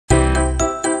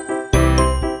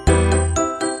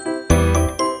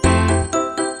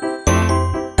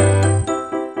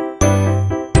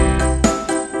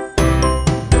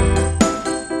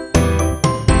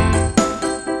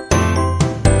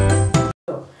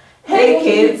Hey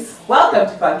kids, welcome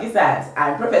to FunKe Science.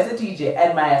 I'm Professor TJ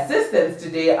and my assistants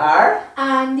today are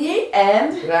Andy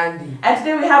and Randy. And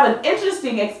today we have an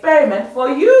interesting experiment for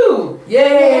you.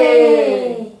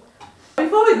 Yay!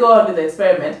 Before we go on with the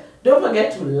experiment, don't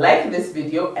forget to like this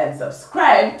video and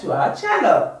subscribe to our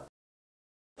channel.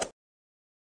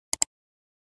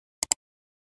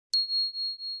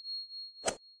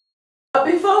 But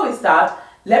before we start,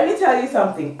 let me tell you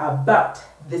something about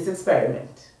this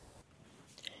experiment.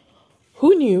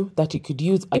 Who knew that you could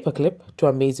use a paperclip to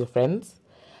amaze your friends?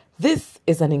 This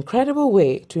is an incredible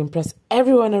way to impress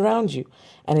everyone around you,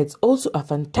 and it's also a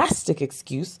fantastic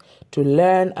excuse to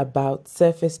learn about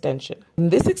surface tension. In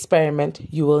this experiment,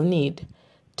 you will need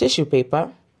tissue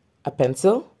paper, a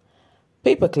pencil,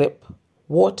 paperclip,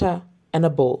 water, and a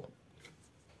bowl.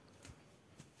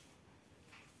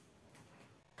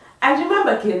 And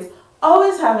remember kids,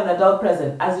 always have an adult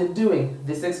present as you're doing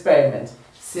this experiment.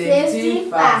 Safety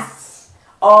first.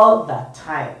 All that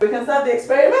time. We can start the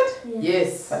experiment?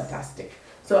 Yes. Fantastic.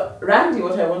 So Randy,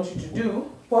 what I want you to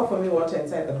do, pour for me water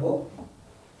inside the bowl.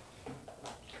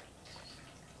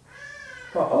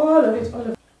 Pour all of it, all of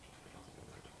it.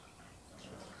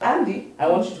 Andy, I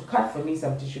want you to cut for me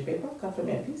some tissue paper. Cut for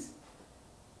me a piece.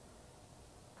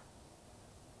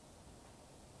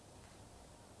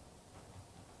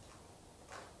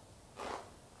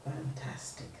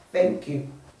 Fantastic. Thank you.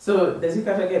 So, does he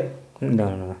cut again?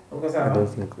 No. Because I don't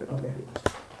think that. Okay.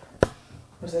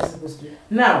 What's that supposed to do?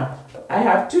 Now, I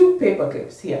have two paper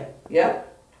clips here. Yeah?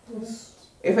 Yes.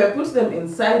 If I put them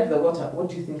inside the water, what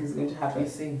do you think is going to happen?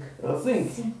 It'll sink. It'll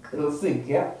sink. It'll sink,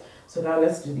 yeah? So now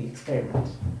let's do the experiment.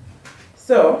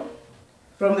 So,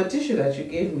 from the tissue that you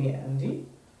gave me, Andy,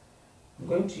 I'm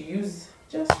going to use,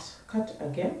 just cut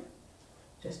again.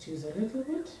 Just use a little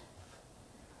bit.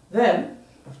 Then,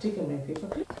 I've taken my paper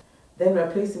clip. Then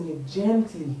we're placing it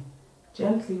gently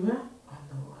where? On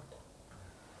the water.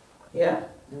 Yeah?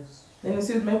 Yes. Then you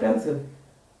see with my pencil.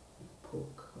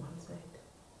 Poke one side.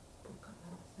 Poke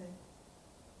another side.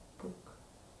 Poke.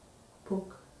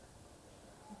 Poke.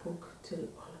 Poke till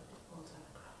all of it falls on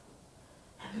the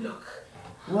ground. And look.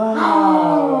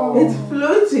 Wow! It's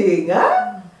floating,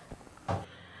 huh?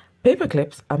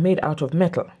 Paperclips are made out of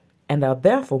metal and are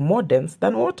therefore more dense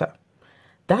than water.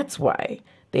 That's why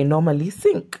they normally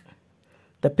sink.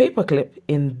 The paperclip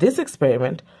in this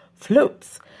experiment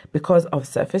floats because of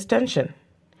surface tension.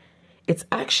 It's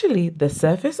actually the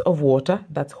surface of water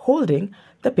that's holding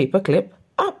the paperclip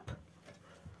up.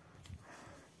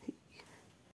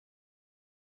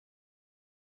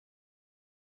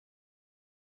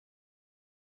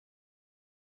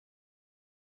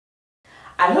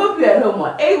 I hope you at home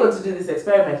were able to do this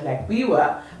experiment like we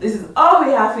were. This is all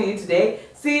we have for you today.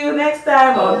 See you next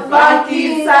time on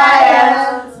FunKe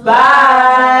Science.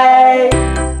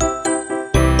 Bye!